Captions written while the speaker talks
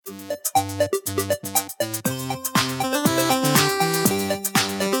On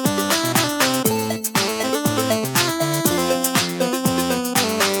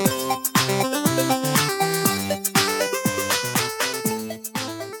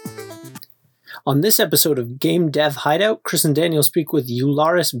this episode of Game Dev Hideout, Chris and Daniel speak with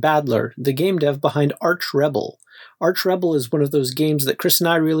Ularis Badler, the game dev behind Archrebel. Archrebel is one of those games that Chris and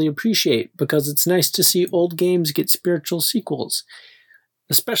I really appreciate because it's nice to see old games get spiritual sequels,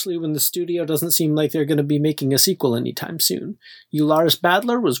 especially when the studio doesn't seem like they're going to be making a sequel anytime soon. Ularis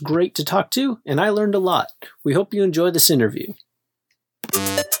Badler was great to talk to, and I learned a lot. We hope you enjoy this interview.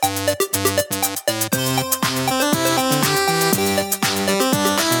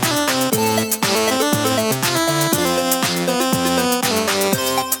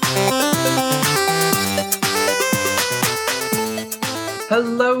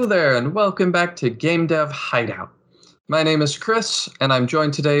 Hello there, and welcome back to Game Dev Hideout. My name is Chris, and I'm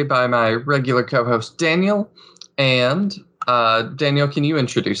joined today by my regular co-host Daniel. And Daniel, can you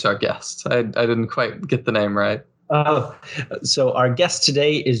introduce our guest? I didn't quite get the name right. So our guest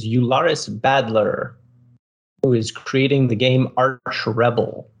today is Ularis Badler, who is creating the game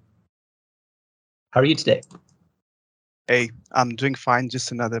Archrebel. How are you today? Hey, I'm doing fine.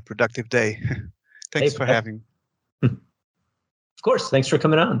 Just another productive day. Thanks for having me. Of course. Thanks for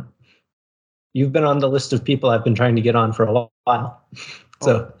coming on. You've been on the list of people I've been trying to get on for a while.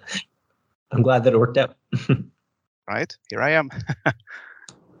 So I'm glad that it worked out. Right. Here I am.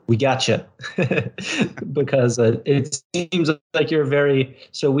 We gotcha. Because it seems like you're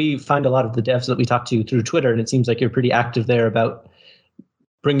so we find a lot of the devs that we talk to through Twitter, and it seems like you're pretty active there about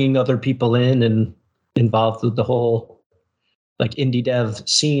bringing other people in and involved with the whole like indie dev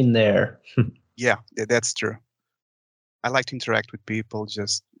scene there. Yeah, that's true. I like to interact with people,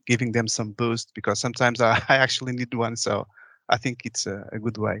 just giving them some boost because sometimes I actually need one. So I think it's a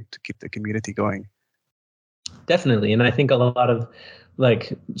good way to keep the community going. Definitely. And I think a lot of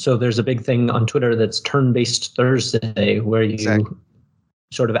so there's a big thing on Twitter that's Turn-Based Thursday where you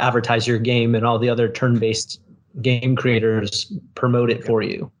sort of advertise your game and all the other turn-based game creators promote it for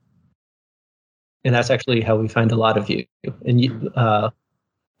you. And that's actually how we find a lot of you. And you,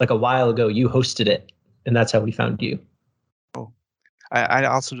 like a while ago, you hosted it, and that's how we found you. I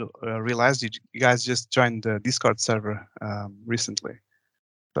also realized you guys just joined the Discord server recently.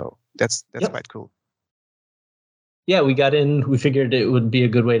 So that's quite cool. Yeah, we got in. We figured it would be a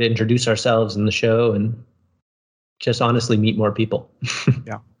good way to introduce ourselves in the show and just honestly meet more people.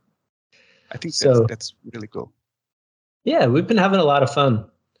 Yeah. I think that's really cool. Yeah, we've been having a lot of fun.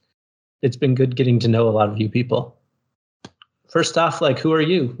 It's been good getting to know a lot of you people. First off, who are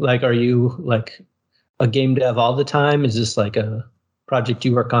you? Are you a game dev all the time? Is this a project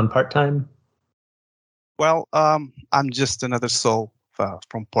you work on part-time? Well, I'm just another soul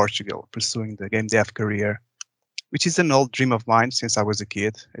from Portugal pursuing the game dev career, which is an old dream of mine since I was a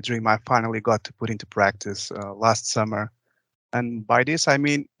kid, a dream I finally got to put into practice last summer. And by this, I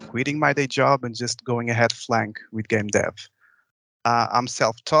mean quitting my day job and just going ahead flank with game dev. I'm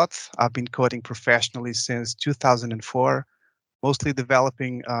self-taught. I've been coding professionally since 2004, mostly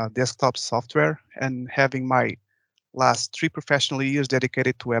developing desktop software and having my last 3 professional years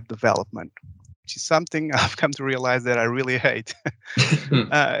dedicated to web development, which is something I've come to realize that I really hate.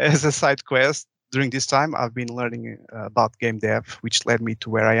 As a side quest, during this time, I've been learning about game dev, which led me to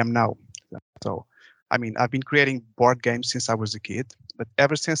where I am now. So, I mean, I've been creating board games since I was a kid, but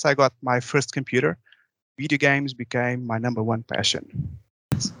ever since I got my first computer, video games became my number one passion.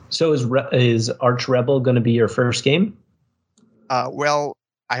 So is Archrebel going to be your first game? Well,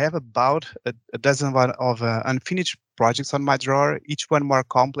 I have about a dozen of unfinished projects on my drawer, each one more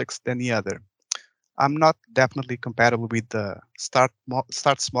complex than the other. I'm not definitely compatible with the start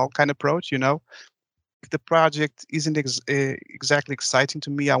small kind of approach, If the project isn't exactly exciting to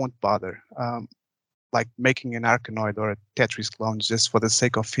me, I won't bother. Like making an Arkanoid or a Tetris clone just for the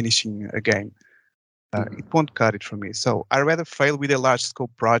sake of finishing a game. It won't cut it for me. So I'd rather fail with a large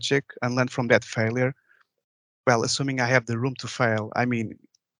scope project and learn from that failure. Well, assuming I have the room to fail. I mean,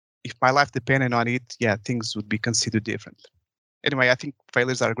 if my life depended on it, yeah, things would be considered different. Anyway, I think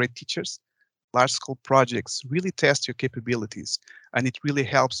failures are great teachers. Large-scale projects really test your capabilities, and it really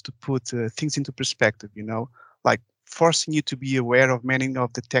helps to put things into perspective, like forcing you to be aware of many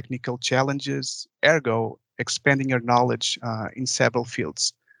of the technical challenges, ergo expanding your knowledge in several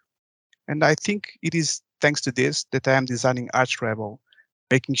fields. And I think it is thanks to this that I am designing Archrebel,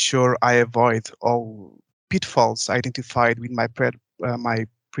 making sure I avoid all pitfalls identified with my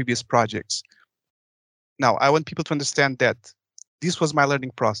previous projects. Now, I want people to understand that this was my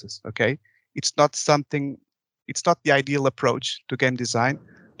learning process, okay? It's not the ideal approach to game design,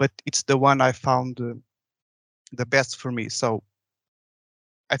 but it's the one I found the best for me. So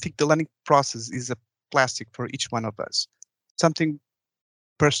I think the learning process is a plastic for each one of us, something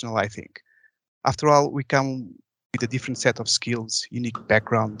personal, I think. After all, we come with a different set of skills, unique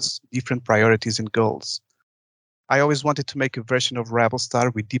backgrounds, different priorities and goals. I always wanted to make a version of Rebel Star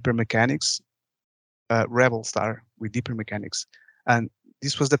with deeper mechanics, and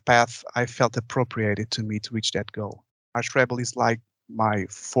this was the path I felt appropriated to me to reach that goal. Archrebel is like my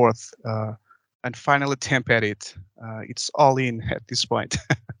fourth and final attempt at it. It's all in at this point.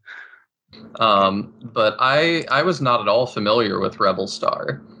 But I was not at all familiar with Rebel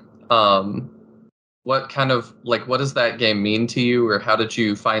Star. What kind of what does that game mean to you, or how did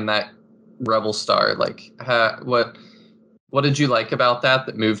you find that Rebel Star? What did you like about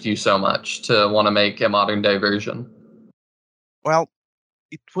that moved you so much to want to make a modern day version? Well,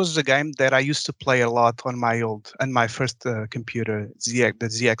 it was a game that I used to play a lot on my first computer, the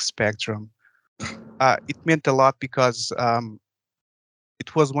ZX Spectrum. It meant a lot because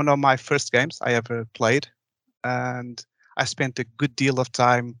it was one of my first games I ever played, and I spent a good deal of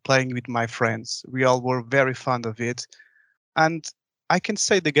time playing with my friends. We all were very fond of it, and I can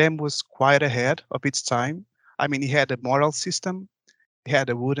say the game was quite ahead of its time. I mean, it had a moral system, it had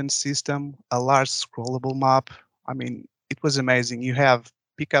a wooden system, a large scrollable map. I mean, it was amazing. You could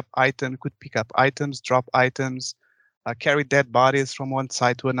pick up items, drop items, carry dead bodies from one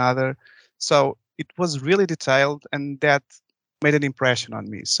side to another. So it was really detailed, and that made an impression on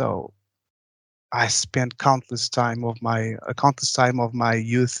me. So I spent countless time of my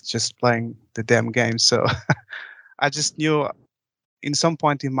youth just playing the damn game. So I just knew in some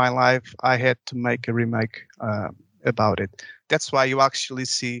point in my life I had to make a remake about it. That's why you actually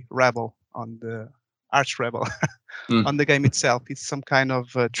see Rebel on the Archrebel on the game itself. It's some kind of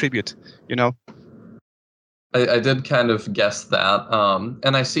tribute, you know. I did kind of guess that.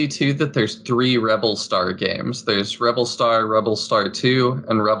 And I see too that there's 3 Rebel Star games. There's Rebel Star 2,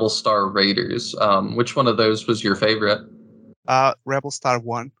 and Rebel Star Raiders. Which one of those was your favorite? Rebel Star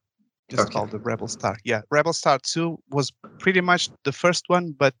 1, just called the Rebel Star. Yeah, Rebel Star 2 was pretty much the first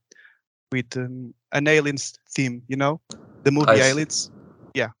one, but with an aliens theme, you know, the movie Aliens.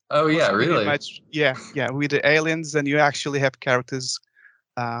 Yeah. Oh yeah, really? Yeah, with the aliens, and you actually have characters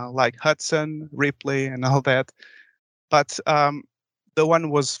like Hudson, Ripley, and all that. But the one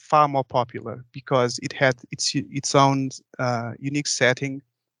was far more popular because it had its own unique setting,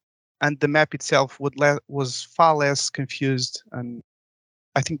 and the map itself was far less confused. And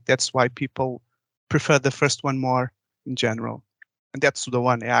I think that's why people prefer the first one more in general. And that's the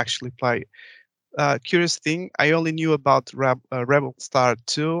one I actually play. Curious thing, I only knew about Rebel Star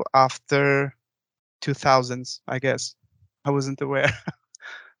 2 after 2000s, I guess. I wasn't aware.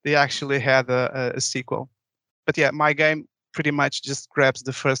 They actually had a sequel. But yeah, my game pretty much just grabs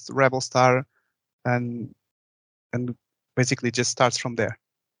the first Rebel Star and basically just starts from there,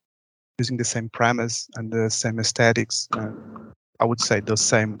 using the same premise and the same aesthetics. I would say the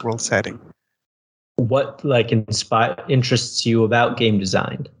same world setting. What interests you about game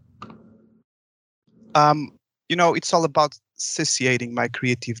design? It's all about satiating my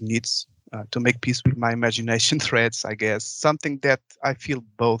creative needs. To make peace with my imagination threads, I guess. Something that I feel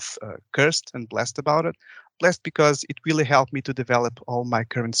both cursed and blessed about it. Blessed because it really helped me to develop all my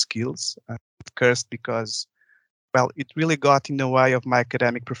current skills. Cursed because, well, it really got in the way of my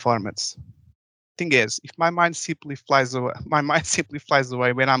academic performance. Thing is, if my mind simply flies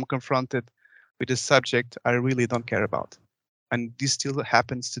away when I'm confronted with a subject I really don't care about. And this still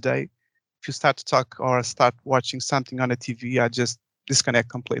happens today. If you start to talk or start watching something on a TV, I just disconnect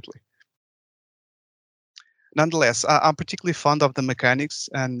completely. Nonetheless, I'm particularly fond of the mechanics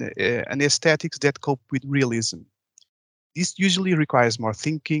and aesthetics that cope with realism. This usually requires more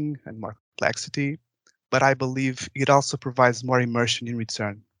thinking and more complexity, but I believe it also provides more immersion in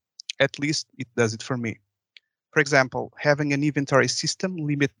return. At least it does it for me. For example, having an inventory system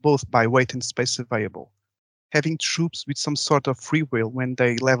limited both by weight and space available. Having troops with some sort of free will when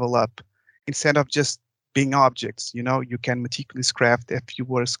they level up, instead of just being objects, you can meticulously craft if you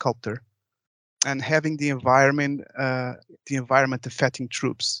were a sculptor. And having the environment affecting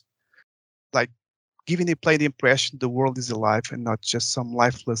troops, like giving the player the impression the world is alive and not just some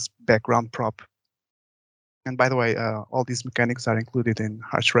lifeless background prop. And by the way, all these mechanics are included in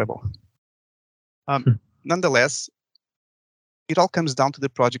Archrebel. Nonetheless, it all comes down to the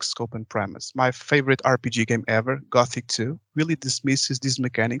project scope and premise. My favorite RPG game ever, Gothic 2, really dismisses these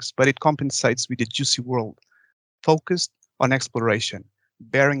mechanics, but it compensates with a juicy world focused on exploration,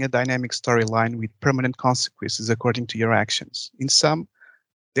 bearing a dynamic storyline with permanent consequences according to your actions. In sum,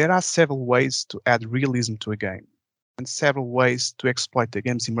 there are several ways to add realism to a game. and several ways to exploit the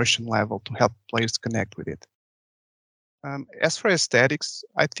game's immersion level to help players connect with it. As for aesthetics,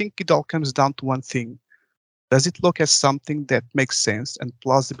 I think it all comes down to one thing. Does it look as something that makes sense and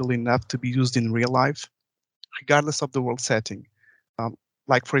plausible enough to be used in real life, regardless of the world setting?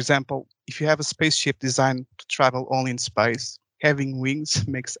 Like, for example, if you have a spaceship designed to travel only in space, having wings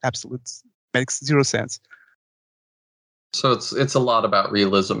makes zero sense. So it's a lot about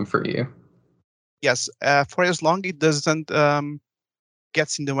realism for you. Yes, for as long it doesn't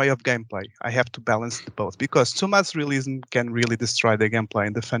gets in the way of gameplay, I have to balance the both, because too much realism can really destroy the gameplay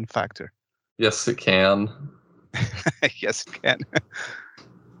and the fun factor. Yes, it can. Yes, it can.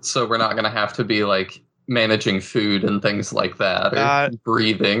 So we're not going to have to be like managing food and things like that, or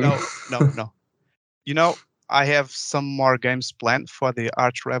breathing. No. You know, I have some more games planned for the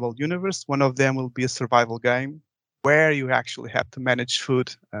Archrebel universe. One of them will be a survival game where you actually have to manage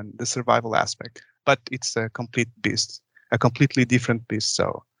food and the survival aspect. But it's a complete beast, a completely different beast.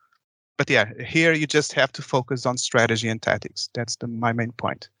 So, but yeah, here you just have to focus on strategy and tactics. That's my main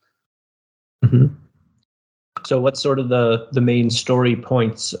point. Mm-hmm. So what's sort of the main story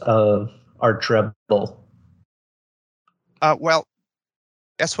points of Archrebel? Well,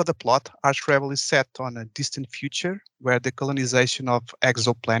 as for the plot, Archrebel is set on a distant future where the colonization of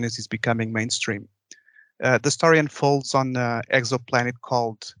exoplanets is becoming mainstream. The story unfolds on an exoplanet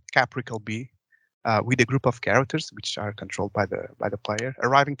called Capricorn B, with a group of characters which are controlled by the player,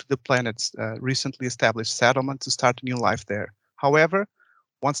 arriving to the planet's recently established settlement to start a new life there. However,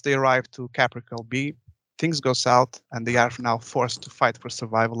 once they arrive to Capricorn B, things go south, and they are now forced to fight for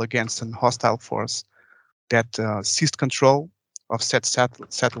survival against an hostile force that seized control of said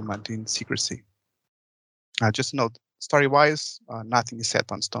settlement in secrecy. Just note, story-wise, nothing is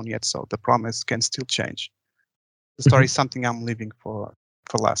set on stone yet, so the promise can still change. The story is something I'm leaving for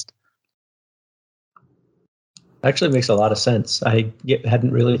last. Actually makes a lot of sense. I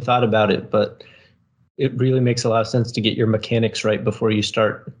hadn't really thought about it, but it really makes a lot of sense to get your mechanics right before you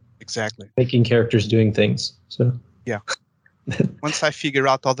start making characters doing things. So yeah. Once I figure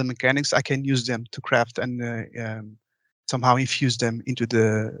out all the mechanics, I can use them to craft and somehow infuse them into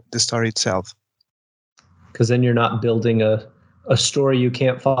the story itself. Because then you're not building a story you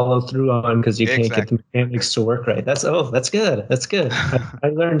can't follow through on because you can't get the mechanics to work right. That's good. That's good.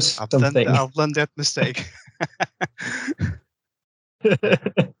 I learned something. I've learned that mistake.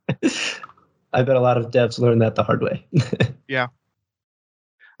 I bet a lot of devs learn that the hard way. Yeah.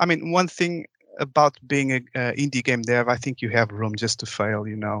 I mean, one thing about being an indie game dev, I think you have room just to fail,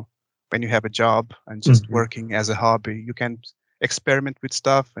 you know. When you have a job and just working as a hobby, you can experiment with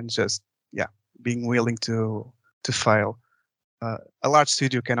stuff and just, being willing to fail. A large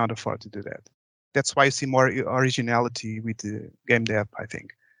studio cannot afford to do that. That's why you see more originality with the game dev, I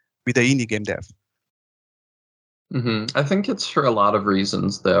think, with the indie game dev. Mm-hmm. I think it's for a lot of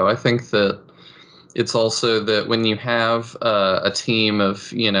reasons, though. I think that it's also that when you have a team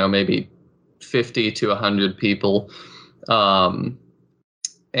of, maybe 50 to 100 people, and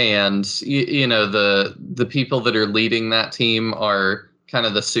the people that are leading that team are kind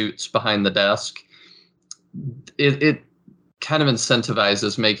of the suits behind the desk, it kind of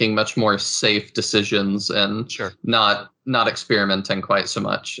incentivizes making much more safe decisions and not experimenting quite so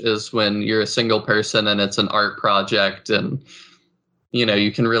much as when you're a single person and it's an art project, and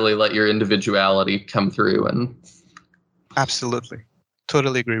you can really let your individuality come through. And absolutely,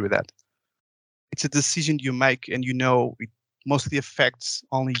 totally agree with that. It's a decision you make, and it mostly affects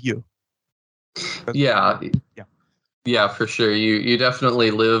only you. But, yeah, for sure. You definitely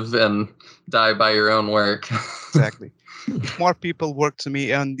live and die by your own work. Exactly. If more people work to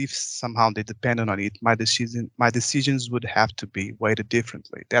me, and if somehow they depended on it, my decisions would have to be weighted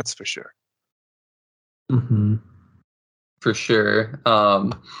differently. That's for sure. Mm-hmm. For sure.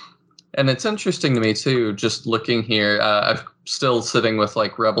 And it's interesting to me too, just looking here. I'm still sitting with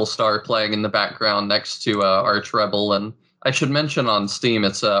like Rebel Star playing in the background next to Archrebel, and I should mention on Steam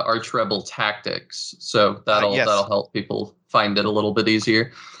it's Archrebel Tactics, so that'll help people find it a little bit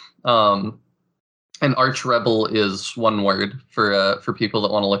easier. And Archrebel is one word for people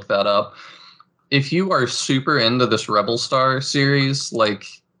that want to look that up. If you are super into this Rebel Star series, your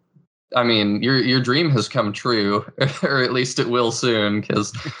dream has come true, or at least it will soon,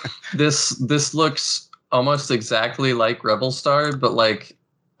 because this looks almost exactly like Rebel Star, but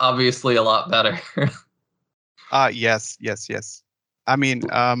obviously a lot better. Yes. I mean,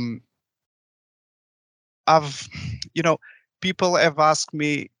 people have asked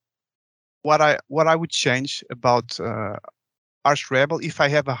me what I would change about Archrebel if I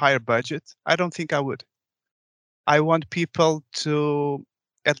have a higher budget. I don't think I would. I want people to,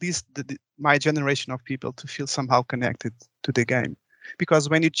 at least my generation of people to feel somehow connected to the game. Because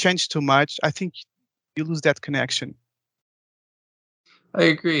when you change too much, I think you lose that connection. I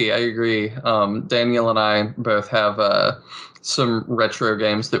agree. Daniel and I both have some retro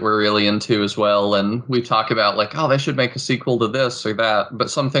games that we're really into as well, and we talk about like, oh, they should make a sequel to this or that. But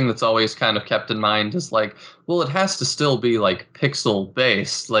something that's always kind of kept in mind is like, well, it has to still be like pixel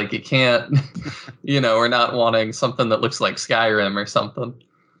based. Like it can't, we're not wanting something that looks like Skyrim or something.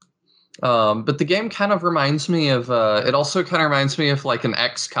 But the game kind of reminds me of. It also kind of reminds me of like an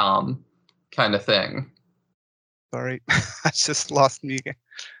XCOM kind of thing. Sorry, I just lost me again.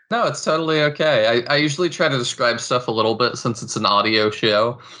 No, it's totally okay. I usually try to describe stuff a little bit since it's an audio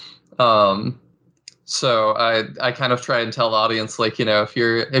show. So I kind of try and tell the audience, like, if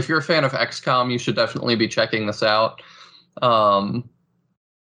you're a fan of XCOM, you should definitely be checking this out.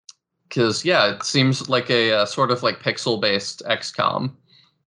 Because, it seems like a sort of like pixel-based XCOM.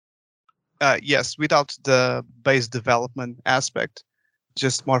 Yes, without the base development aspect.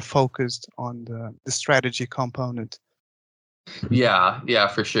 Just more focused on the strategy component. Yeah,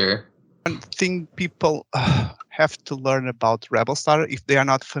 for sure. One thing people have to learn about Rebel Star, if they are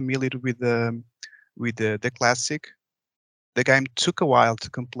not familiar with the classic, the game took a while to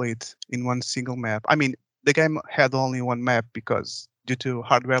complete in one single map. I mean, the game had only one map because due to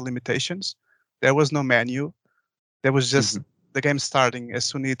hardware limitations, there was no menu. There was just the game starting as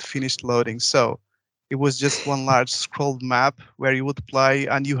soon as it finished loading. So it was just one large scrolled map where you would play,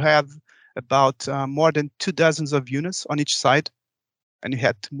 and you have about more than 24 units on each side, and you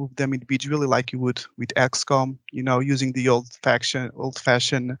had to move them individually like you would with XCOM, using the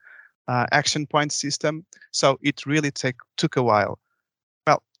old-fashioned action point system. So it really took a while.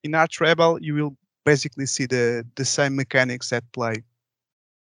 Well, in Archrebel, you will basically see the same mechanics at play.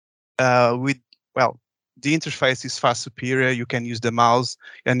 The interface is far superior. You can use the mouse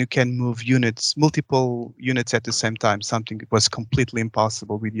and you can move multiple units at the same time, something that was completely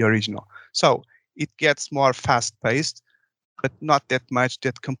impossible with the original. So it gets more fast-paced, but not that much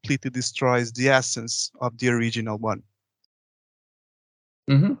that completely destroys the essence of the original one.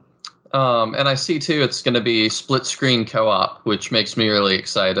 Mm-hmm. And I see, too, it's going to be split-screen co-op, which makes me really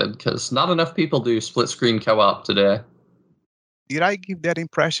excited, because not enough people do split-screen co-op today. Did I give that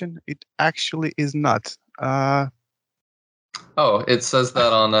impression? It actually is not. It says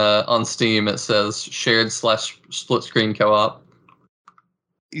that on Steam. It says shared/split-screen co-op.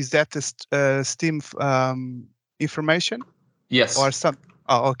 Is that the Steam information? Yes. Or some?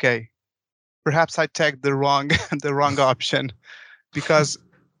 Oh, okay. Perhaps I tagged the wrong option, because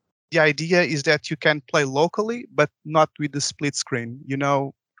the idea is that you can play locally, but not with the split screen.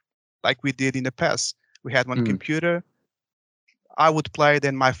 Like we did in the past. We had one computer. I would play,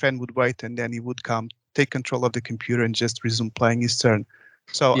 then my friend would wait, and then he would come, take control of the computer, and just resume playing his turn.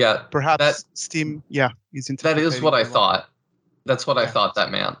 So perhaps Steam, is interpreting. That is what I thought. That's what I thought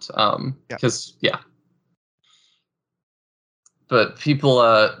that meant. Because But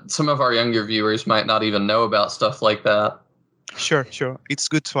people, some of our younger viewers might not even know about stuff like that. Sure. It's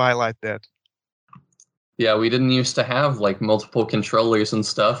good to highlight that. Yeah, we didn't used to have like multiple controllers and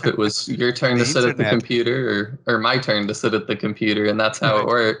stuff. It was your turn to sit at the computer or my turn to sit at the computer, and that's how it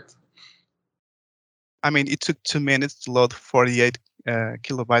worked. I mean, it took 2 minutes to load 48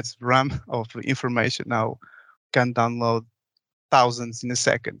 kilobytes of RAM of information. Now can download thousands in a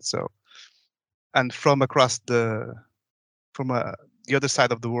second. So, and from across the other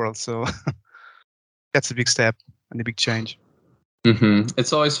side of the world. So that's a big step and a big change. Mm-hmm.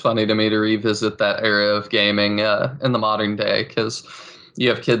 It's always funny to me to revisit that era of gaming in the modern day, because you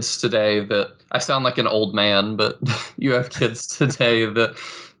have kids today that, I sound like an old man, but you have kids today that,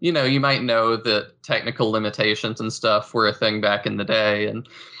 you might know that technical limitations and stuff were a thing back in the day. And,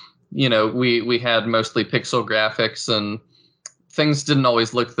 we had mostly pixel graphics and things didn't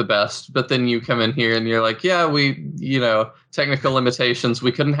always look the best. But then you come in here and you're like, technical limitations,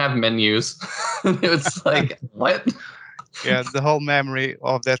 we couldn't have menus. It's like, what? Yeah, the whole memory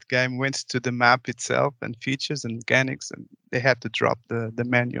of that game went to the map itself and features and mechanics, and they had to drop the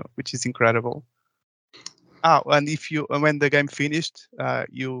menu, which is incredible. And when the game finished,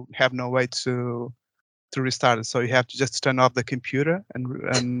 you have no way to restart it, so you have to just turn off the computer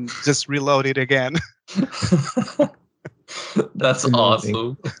and just reload it again. That's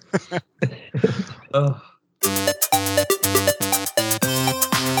awesome.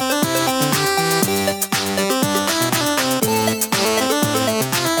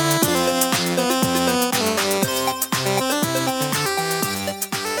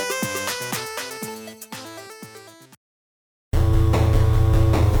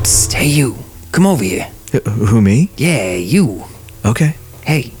 Hey, you. Come over here. Who, me? Yeah, you. Okay.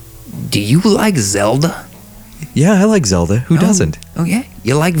 Hey, Do you like Zelda? Yeah, I like Zelda. Who doesn't? Oh, yeah?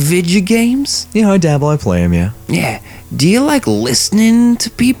 You like video games? Yeah, I dabble. I play them, yeah. Yeah. Do you like listening to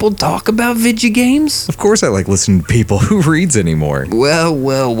people talk about video games? Of course I like listening to people. Who reads anymore?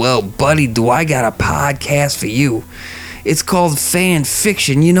 Well, buddy, do I got a podcast for you. It's called Fan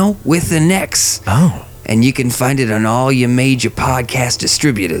Fiction, with an X. Oh. And you can find it on all your major podcast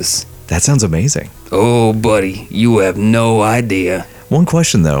distributors. That sounds amazing. Oh, buddy, you have no idea. One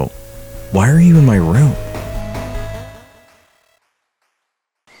question, though. Why are you in my room?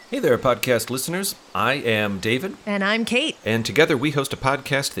 Hey there, podcast listeners. I am David. And I'm Kate. And together we host a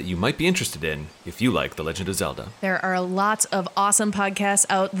podcast that you might be interested in if you like The Legend of Zelda. There are lots of awesome podcasts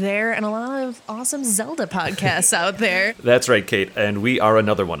out there and a lot of awesome Zelda podcasts out there. That's right, Kate, and we are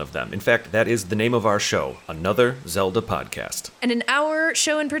another one of them. In fact, that is the name of our show, Another Zelda Podcast. And in our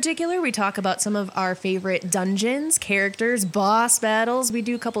show in particular, we talk about some of our favorite dungeons, characters, boss battles. We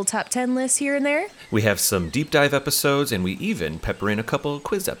do a couple top 10 lists here and there. We have some deep dive episodes, and we even pepper in a couple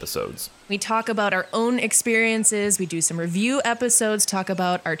quiz episodes. We talk about our own experiences, we do some review episodes, talk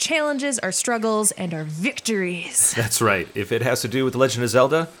about our challenges, our struggles, and our victories. That's right. If it has to do with The Legend of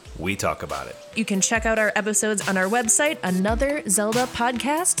Zelda, we talk about it. You can check out our episodes on our website,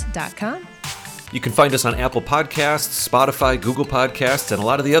 anotherzeldapodcast.com. You can find us on Apple Podcasts, Spotify, Google Podcasts, and a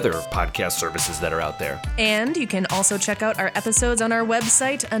lot of the other podcast services that are out there. And you can also check out our episodes on our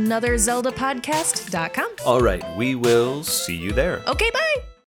website, anotherzeldapodcast.com. All right, we will see you there. Okay, bye!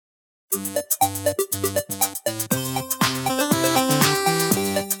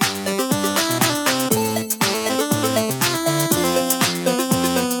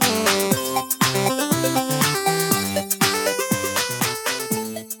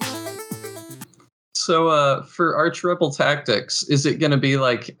 So for Archrebel Tactics, is it going to be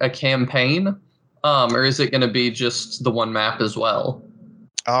like a campaign, or is it going to be just the one map as well?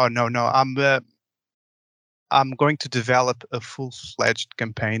 Oh, no. I'm going to develop a full-fledged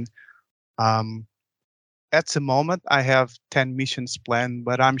campaign. At the moment, I have 10 missions planned,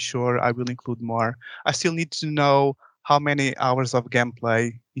 but I'm sure I will include more. I still need to know how many hours of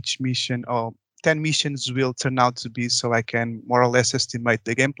gameplay each mission or 10 missions will turn out to be, so I can more or less estimate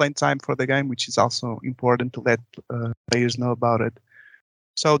the gameplay time for the game, which is also important to let players know about it.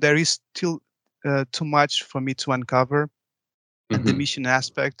 So there is still too much for me to uncover, and the mission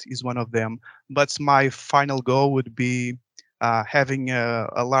aspect is one of them. But my final goal would be having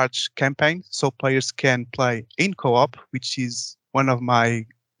a large campaign so players can play in co-op, which is one of my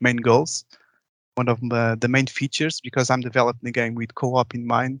main goals, one of the main features, because I'm developing the game with co-op in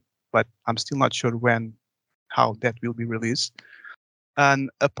mind, but I'm still not sure how that will be released. And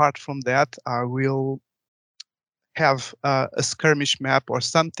apart from that, I will have a skirmish map or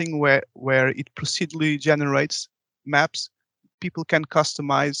something where it procedurally generates maps people can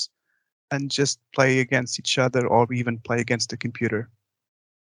customize and just play against each other or even play against the computer.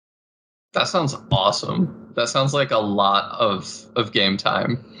 That sounds awesome. That sounds like a lot of game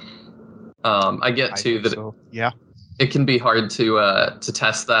time. I get to that. So, yeah. It can be hard to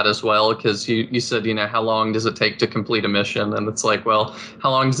test that as well, because you said, how long does it take to complete a mission? And it's like, well, how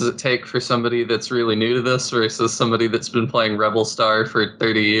long does it take for somebody that's really new to this versus somebody that's been playing Rebel Star for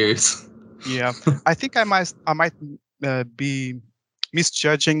 30 years? Yeah, I think I might be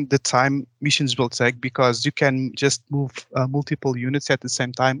misjudging the time missions will take, because you can just move multiple units at the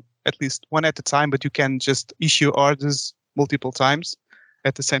same time, at least one at a time, but you can just issue orders multiple times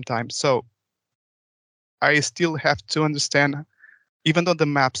at the same time. So I still have to understand, even though the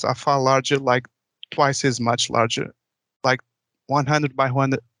maps are far larger, like twice as much larger, like 100 by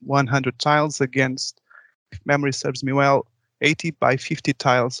 100 tiles against, if memory serves me well, 80 by 50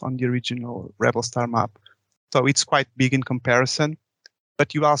 tiles on the original Rebel Star map. So it's quite big in comparison.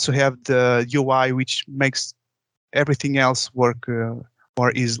 But you also have the UI, which makes everything else work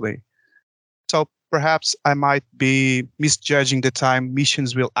more easily. So perhaps I might be misjudging the time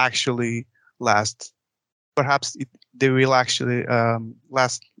missions will actually last. Perhaps they will actually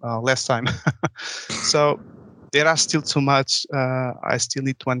last less time. So there are still too much I still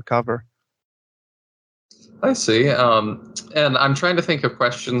need to uncover. I see. And I'm trying to think of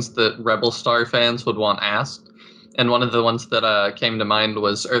questions that Rebel Star fans would want asked. And one of the ones that came to mind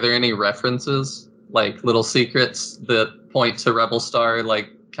was, are there any references, like little secrets that point to Rebel Star, like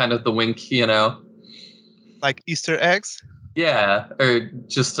kind of the wink, Like Easter eggs? Yeah, or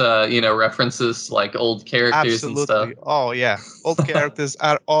just, references like old characters and stuff. Oh, yeah. Old characters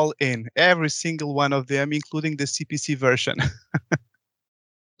are all in. Every single one of them, including the CPC version.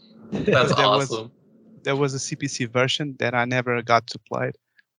 That's awesome. There was a CPC version that I never got to play.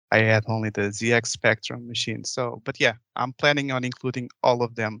 I had only the ZX Spectrum machine. So, but yeah, I'm planning on including all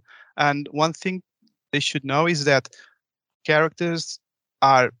of them. And one thing they should know is that characters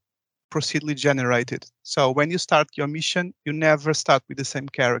are procedurally generated. So when you start your mission, you never start with the same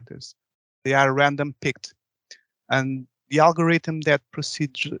characters. They are random picked. And the algorithm that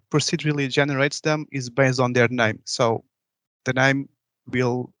procedurally generates them is based on their name. So the name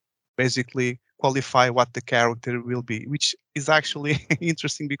will basically qualify what the character will be, which is actually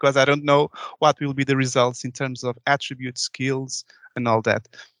interesting because I don't know what will be the results in terms of attributes, skills, and all that.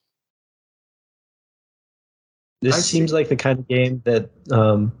 This seems like the kind of game that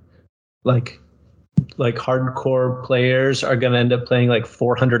like hardcore players are going to end up playing like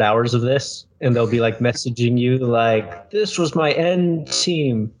 400 hours of this, and they'll be like messaging you like, this was my end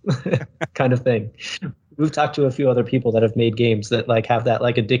team kind of thing. We've talked to a few other people that have made games that like have that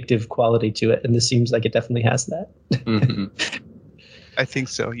like addictive quality to it, and this seems like it definitely has that. Mm-hmm. I think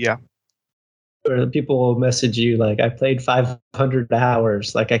so, yeah. Or people will message you like, I played 500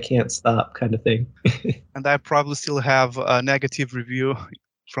 hours, like I can't stop kind of thing. And I probably still have a negative review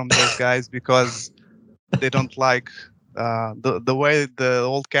from those guys because they don't like the way the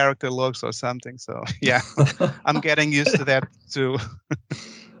old character looks or something. So yeah, I'm getting used to that too.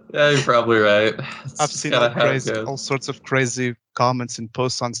 Yeah, you're probably right. I've seen all sorts of crazy comments and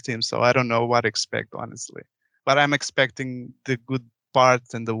posts on Steam, so I don't know what to expect, honestly. But I'm expecting the good part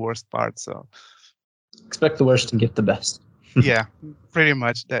and the worst part. So expect the worst and get the best. Yeah, pretty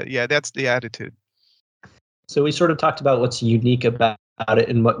much that. Yeah, that's the attitude. So we sort of talked about what's unique about it,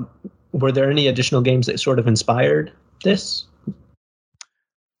 and what were there any additional games that sort of inspired this?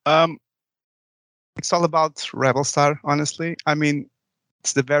 It's all about Rebel Star, honestly. I mean,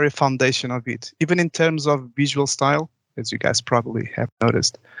 it's the very foundation of it, even in terms of visual style, as you guys probably have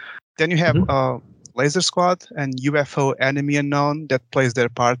noticed. Then you have Laser Squad and UFO Enemy Unknown that plays their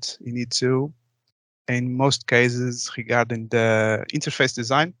part in it too, in most cases regarding the interface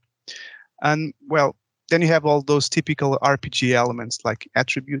design. And well, then you have all those typical RPG elements like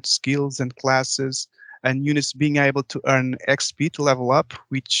attributes, skills, and classes, and units being able to earn XP to level up,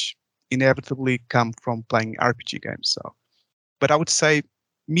 which inevitably come from playing RPG games. So, but I would say,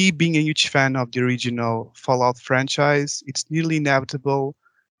 me being a huge fan of the original Fallout franchise, it's nearly inevitable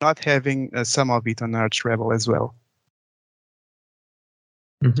not having some of it on Archrebel as well.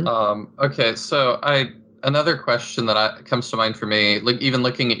 Okay, so another question that comes to mind for me, like even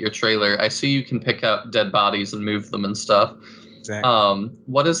looking at your trailer, I see you can pick up dead bodies and move them and stuff. Exactly.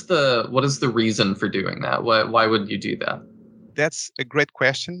 What is the reason for doing that? Why would you do that? That's a great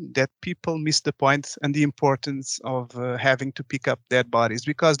question that people miss the point and the importance of having to pick up dead bodies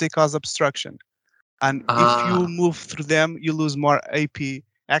because they cause obstruction. And if you move through them, you lose more AP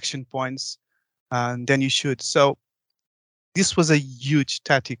action points than you should. So this was a huge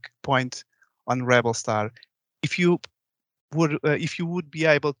tactic point on Rebel Star. If you would be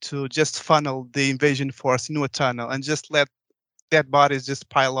able to just funnel the invasion force into a tunnel and just let dead bodies just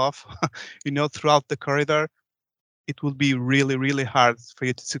pile off, throughout the corridor, it will be really, really hard for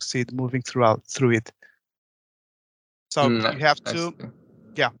you to succeed moving through it. So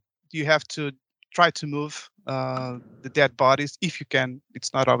you have to try to move the dead bodies if you can.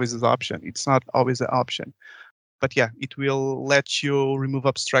 It's not always an option. But yeah, it will let you remove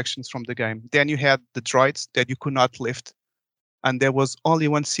obstructions from the game. Then you had the droids that you could not lift. And there was only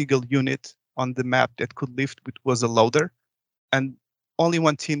one single unit on the map that could lift, which was a loader. And only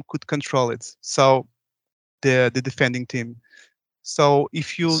one team could control it. So the defending team. So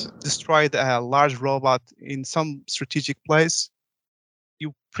if you destroyed a large robot in some strategic place,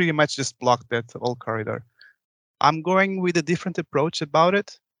 you pretty much just blocked that whole corridor. I'm going with a different approach about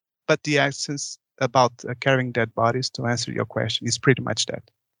it, but the essence about carrying dead bodies, to answer your question, is pretty much that.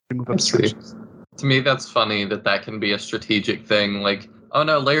 Remove obstructions. To me, that's funny that can be a strategic thing. Like, oh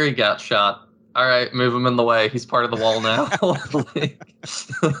no, Larry got shot. All right, move him in the way. He's part of the wall now.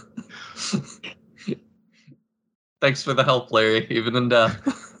 Thanks for the help, Larry, even in death.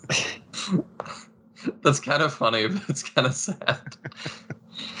 That's kind of funny, but it's kind of sad.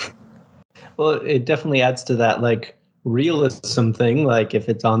 Well, it definitely adds to that, like, realism thing. Like, if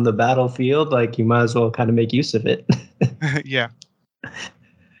it's on the battlefield, like, you might as well kind of make use of it. Yeah.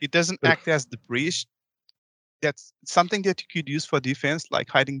 It doesn't act as the breach. That's something that you could use for defense, like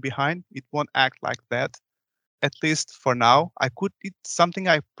hiding behind. It won't act like that, at least for now. It's something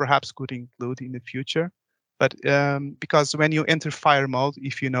I perhaps could include in the future. But because when you enter fire mode,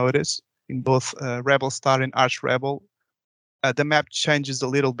 if you notice, in both Rebel Star and Archrebel, the map changes a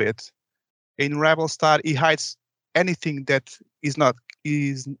little bit. In Rebel Star, it hides anything that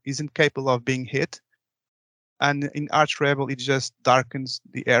isn't capable of being hit. And in Archrebel, it just darkens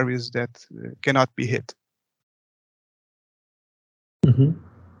the areas that cannot be hit. Mm-hmm.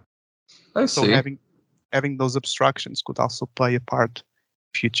 I So see. having those obstructions could also play a part in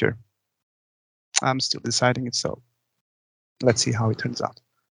the future. I'm still deciding it, so let's see how it turns out.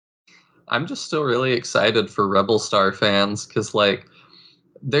 I'm just still really excited for Rebel Star fans because, like,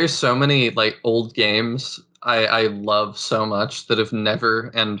 there's so many like old games I love so much that have never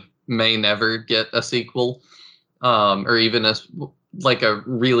and may never get a sequel, or even a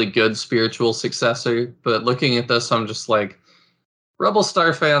really good spiritual successor. But looking at this, I'm just like, Rebel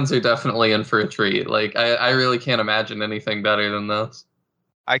Star fans are definitely in for a treat. Like, I really can't imagine anything better than this.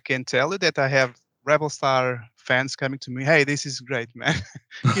 I can tell you that I have Rebel Star fans coming to me. Hey, this is great, man.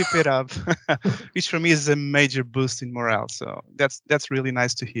 Keep it up. Which for me is a major boost in morale. So that's really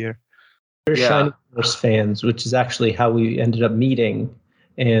nice to hear. We're Yeah. Shining Force fans, which is actually how we ended up meeting.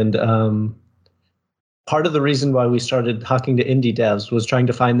 And part of the reason why we started talking to indie devs was trying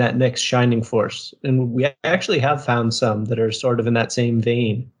to find that next Shining Force. And we actually have found some that are sort of in that same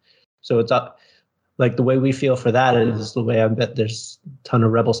vein. So it's like the way we feel for that is the way I bet there's a ton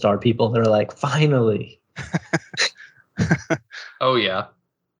of Rebel Star people that are like, finally. Oh, yeah.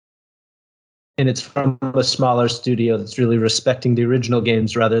 And it's from a smaller studio that's really respecting the original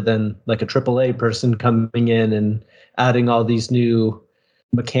games rather than like a AAA person coming in and adding all these new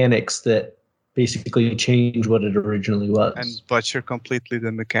mechanics that basically change what it originally was. And butcher completely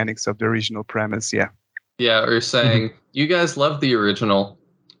the mechanics of the original premise. Yeah. Yeah, or saying, you guys love the original.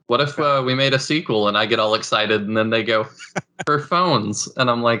 What if we made a sequel and I get all excited and then they go, for phones? And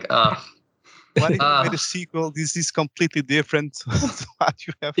I'm like, What if you made a sequel? This is completely different to what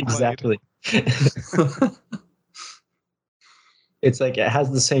you have played. Exactly. It's like it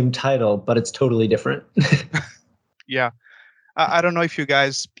has the same title, but it's totally different. Yeah. I don't know if you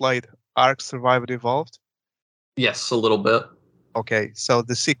guys played Ark Survival Evolved. Yes, a little bit. Okay, so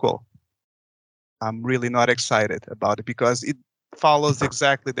the sequel, I'm really not excited about it because it follows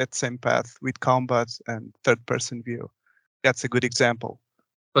exactly that same path with combat and third-person view. That's a good example.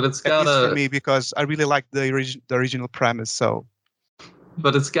 But it's At got least for me, because I really like the original premise. So,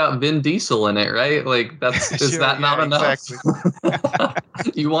 but it's got Vin Diesel in it, right? Like, that's is Sure, that not yeah, enough?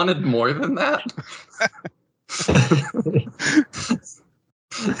 exactly. You wanted more than that?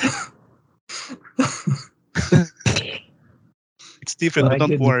 It's different, Well, but I don't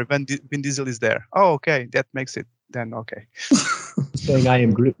didn't- worry. Vin Diesel is there. Oh, okay, that makes it then okay. Saying I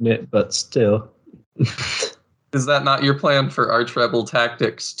am Groot in it, but still. Is that not your plan for Archrebel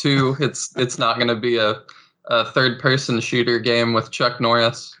Tactics 2? It's not going to be a third-person shooter game with Chuck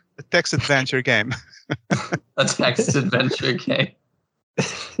Norris. A text adventure game. A text adventure game.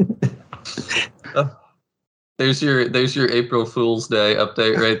 There's your April Fool's Day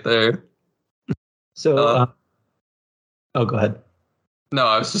update right there. So, oh, go ahead. No,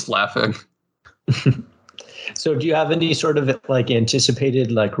 I was just laughing. So, do you have any sort of like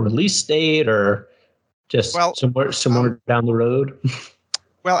anticipated like release date or just somewhere down the road?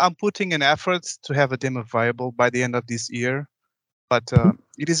 Well, I'm putting an effort to have a demo viable by the end of this year, but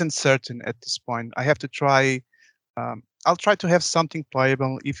it isn't certain at this point. I have to try. I'll try to have something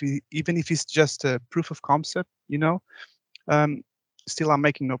playable, even if it's just a proof of concept. Still, I'm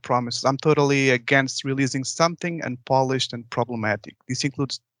making no promises. I'm totally against releasing something unpolished and problematic. This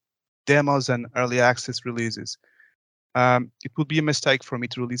includes demos and early access releases. It would be a mistake for me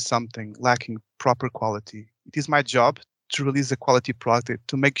to release something lacking proper quality. It is my job to release a quality product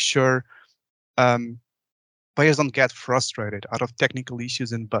to make sure players don't get frustrated out of technical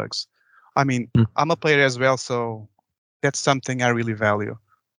issues and bugs. I mean, I'm a player as well, so that's something I really value.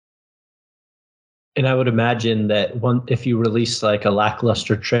 And I would imagine that if you release like a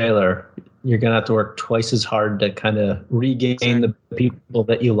lackluster trailer, you're going to have to work twice as hard to kind of regain the people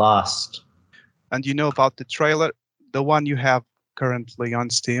that you lost. And you know about the trailer, the one you have currently on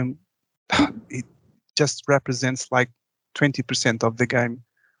Steam, it just represents like 20% of the game.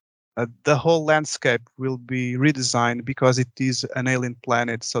 The whole landscape will be redesigned because it is an alien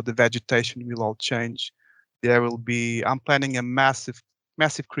planet, so the vegetation will all change. There will be, I'm planning a massive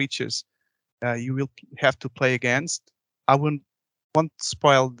creatures you will have to play against. I won't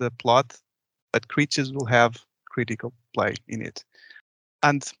spoil the plot, but creatures will have critical play in it.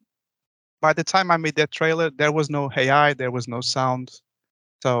 And by the time I made that trailer, there was no AI, there was no sound.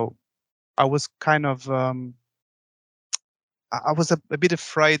 So I was kind of, I was a bit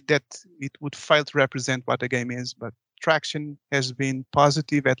afraid that it would fail to represent what the game is, but traction has been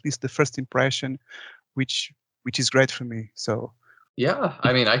positive, at least the first impression, which is great for me. So yeah,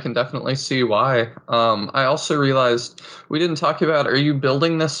 I mean, I can definitely see why. I also realized we didn't talk about, are you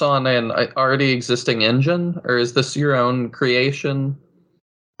building this on an already existing engine, or is this your own creation?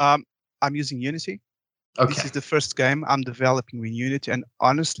 I'm using Unity. Okay. This is the first game I'm developing with Unity, and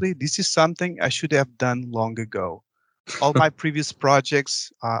honestly, this is something I should have done long ago. All my previous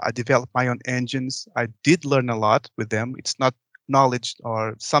projects, I developed my own engines. I did learn a lot with them. It's not knowledge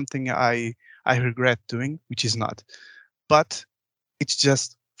or something I regret doing, which is not. But it's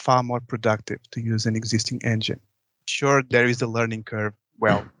just far more productive to use an existing engine. Sure, there is a learning curve.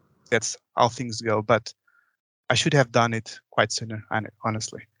 Well, that's how things go. But I should have done it quite sooner,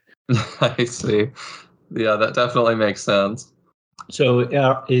 honestly. I see. Yeah, that definitely makes sense.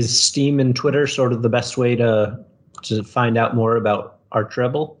 So is Steam and Twitter sort of the best way to find out more about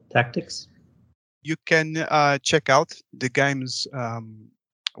Archrebel tactics? You can check out the game's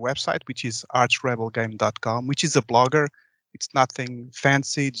website, which is archrebelgame.com, which is a blogger. It's nothing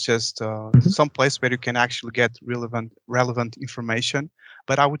fancy, just some place where you can actually get relevant information.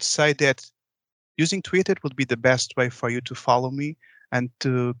 But I would say that using Twitter would be the best way for you to follow me and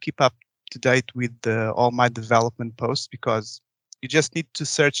to keep up to date with all my development posts, because you just need to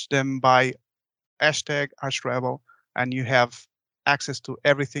search them by hashtag Archrebel, and you have access to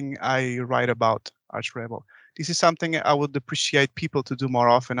everything I write about Archrebel. This is something I would appreciate people to do more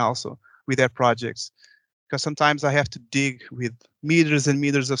often also with their projects, because sometimes I have to dig with meters and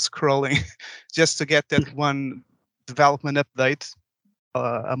meters of scrolling just to get that one development update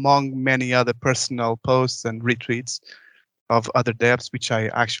among many other personal posts and retweets of other devs, which I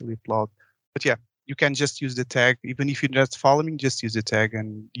actually upload. But yeah, you can just use the tag. Even if you're just following, just use the tag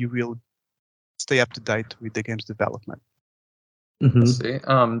and you will stay up to date with the game's development. Mm-hmm. See.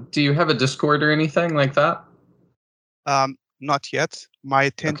 Do you have a Discord or anything like that? Not yet. My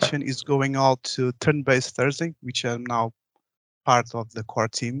attention is going all to Turn-Based Thursday, which I'm now part of the core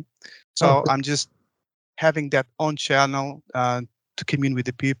team. So I'm just having that own channel to commune with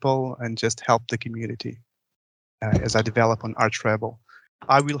the people and just help the community as I develop on Archrebel.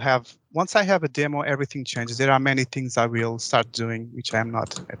 I will have, once I have a demo, everything changes. There are many things I will start doing, which I am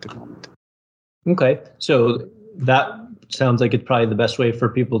not at the moment. Okay, so that sounds like it's probably the best way for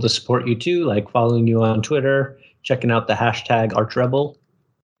people to support you too, like following you on Twitter, checking out the hashtag Archrebel.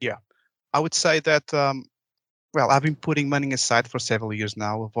 Yeah, I would say that, well, I've been putting money aside for several years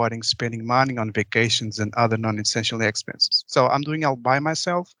now, avoiding spending money on vacations and other non-essential expenses. So I'm doing all by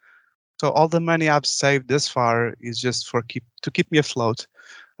myself. So all the money I've saved this far is just to keep me afloat.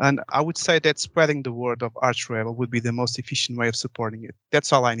 And I would say that spreading the word of Archrebel would be the most efficient way of supporting it.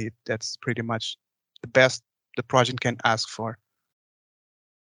 That's all I need. That's pretty much the best the project can ask for.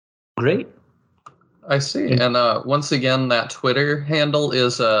 Great. I see. And once again, that Twitter handle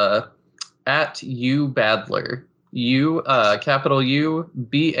is at @ubadler. Capital U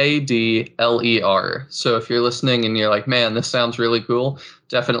BADLER. So if you're listening and you're like, man, this sounds really cool,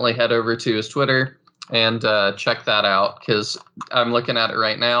 definitely head over to his Twitter and check that out, because I'm looking at it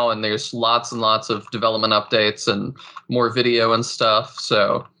right now and there's lots and lots of development updates and more video and stuff.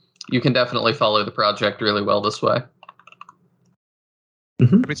 So you can definitely follow the project really well this way.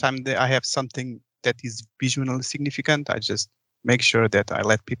 Mm-hmm. Every time I have something that is visually significant, I just make sure that I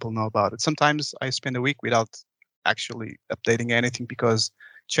let people know about it. Sometimes I spend a week without actually updating anything because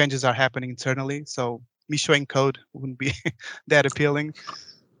changes are happening internally. So me showing code wouldn't be that appealing.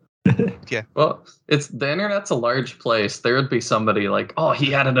 Yeah. Well, the internet's a large place. There would be somebody like, oh,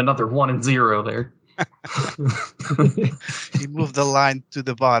 he added another 1 and 0 there. He moved the line to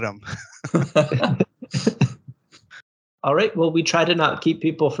the bottom. All right. Well, we try to not keep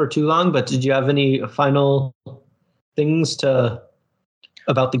people for too long, but did you have any final things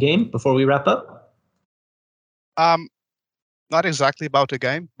about the game before we wrap up? Not exactly about the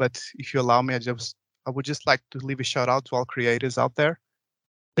game, but if you allow me, I would just like to leave a shout out to all creators out there.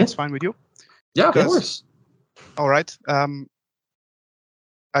 That's fine with you? Yeah, of course. All right.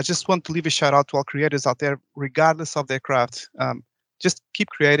 I just want to leave a shout out to all creators out there, regardless of their craft. Just keep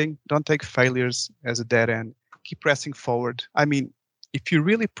creating. Don't take failures as a dead end. Keep pressing forward. I mean, if you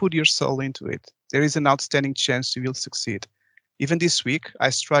really put your soul into it, there is an outstanding chance you will succeed. Even this week,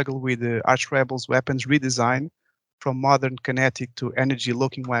 I struggled with the Archrebel's weapons redesign from modern kinetic to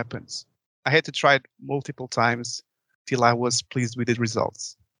energy-looking weapons. I had to try it multiple times till I was pleased with the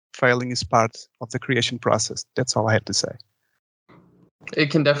results. Failing is part of the creation process. That's all I have to say.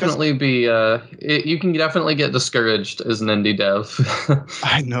 It can definitely be, you can definitely get discouraged as an indie dev.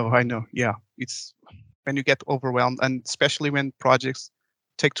 I know. Yeah. It's when you get overwhelmed, and especially when projects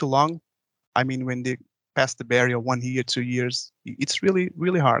take too long. I mean, when they pass the barrier 1 year, 2 years, it's really,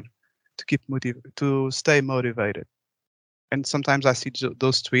 really hard to stay motivated. And sometimes I see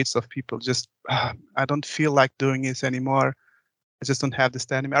those tweets of people just, I don't feel like doing this anymore. I just don't have the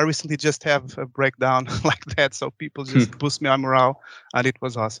stamina. I recently just have a breakdown like that. So people just boost me on morale, and it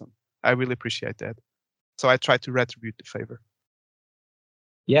was awesome. I really appreciate that. So I try to retribute the favor.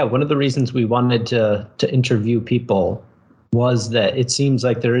 Yeah, one of the reasons we wanted to interview people was that it seems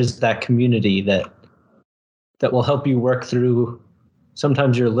like there is that community that will help you work through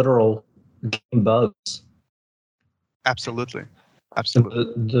sometimes your literal game bugs. Absolutely.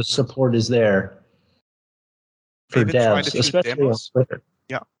 The support is there for devs, especially demos. on Twitter.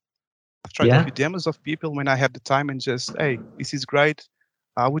 Yeah. I've tried a few demos of people when I have the time and just, hey, this is great.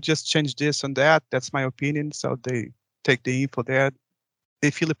 I would just change this and that. That's my opinion. So they take the info there. They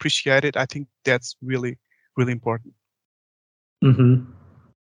feel appreciated. I think that's really, really important. Mm-hmm.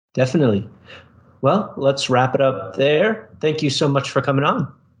 Definitely. Well, let's wrap it up there. Thank you so much for coming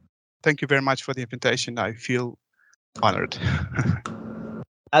on. Thank you very much for the invitation. I feel honored.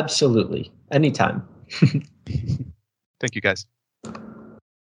 Absolutely. Anytime. Thank you, guys.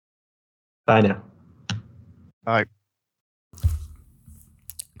 Bye now. Bye.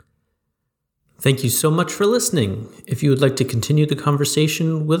 Thank you so much for listening. If you would like to continue the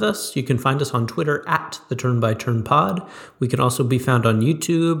conversation with us, you can find us on Twitter at the Turn by Turn Pod. We can also be found on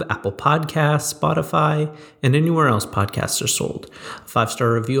YouTube, Apple Podcasts, Spotify, and anywhere else podcasts are sold. A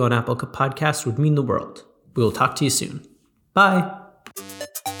 5-star review on Apple Podcasts would mean the world. We will talk to you soon. Bye.